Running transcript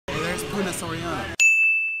Puna Soriano.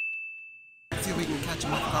 See if we can catch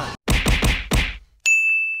him off guard.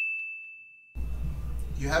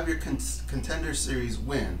 You have your Contender Series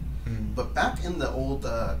win, but back in the old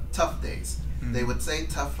tough days, they would say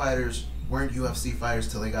tough fighters weren't UFC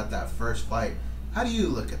fighters till they got that first fight. How do you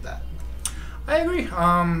look at that? I agree.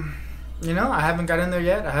 You know, I haven't got in there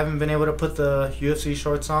yet. I haven't been able to put the UFC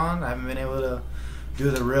shorts on. I haven't been able to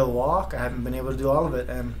do the real walk. I haven't been able to do all of it,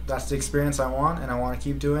 and that's the experience I want, and I want to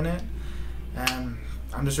keep doing it. And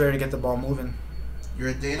I'm just ready to get the ball moving. You're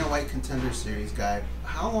a Dana White Contender Series guy.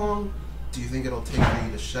 How long do you think it'll take for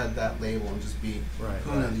you to shed that label and just be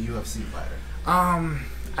Puna, the UFC fighter?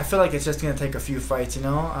 I feel like it's just going to take a few fights, you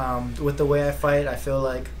know. With the way I fight, I feel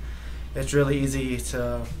like it's really easy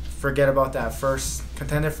to forget about that first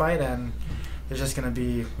contender fight, and it's just going to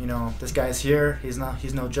be, you know, this guy's here. He's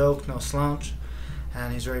no joke, no slouch,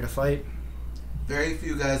 and he's ready to fight. Very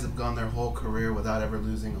few guys have gone their whole career without ever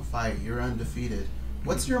losing a fight. You're undefeated.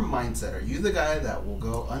 What's your mindset? Are you the guy that will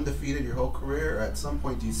go undefeated your whole career, or at some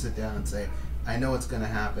point do you sit down and say, I know it's going to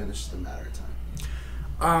happen, it's just a matter of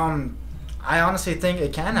time? I honestly think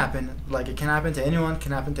it can happen. Like, it can happen to anyone,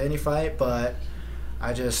 can happen to any fight, but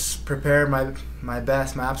I just prepare my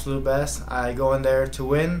best, my absolute best. I go in there to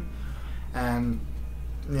win, and,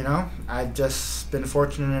 you know, I've just been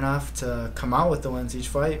fortunate enough to come out with the wins each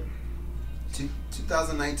fight.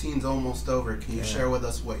 2019 is almost over. Can you share with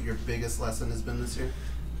us what your biggest lesson has been this year?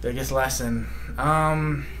 Biggest lesson?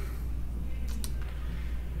 I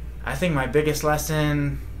think my biggest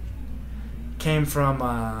lesson came from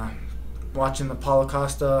watching the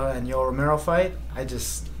Costa and Romero fight.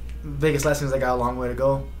 Biggest lesson is I got a long way to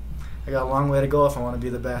go. I got a long way to go if I want to be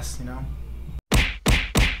the best, you know.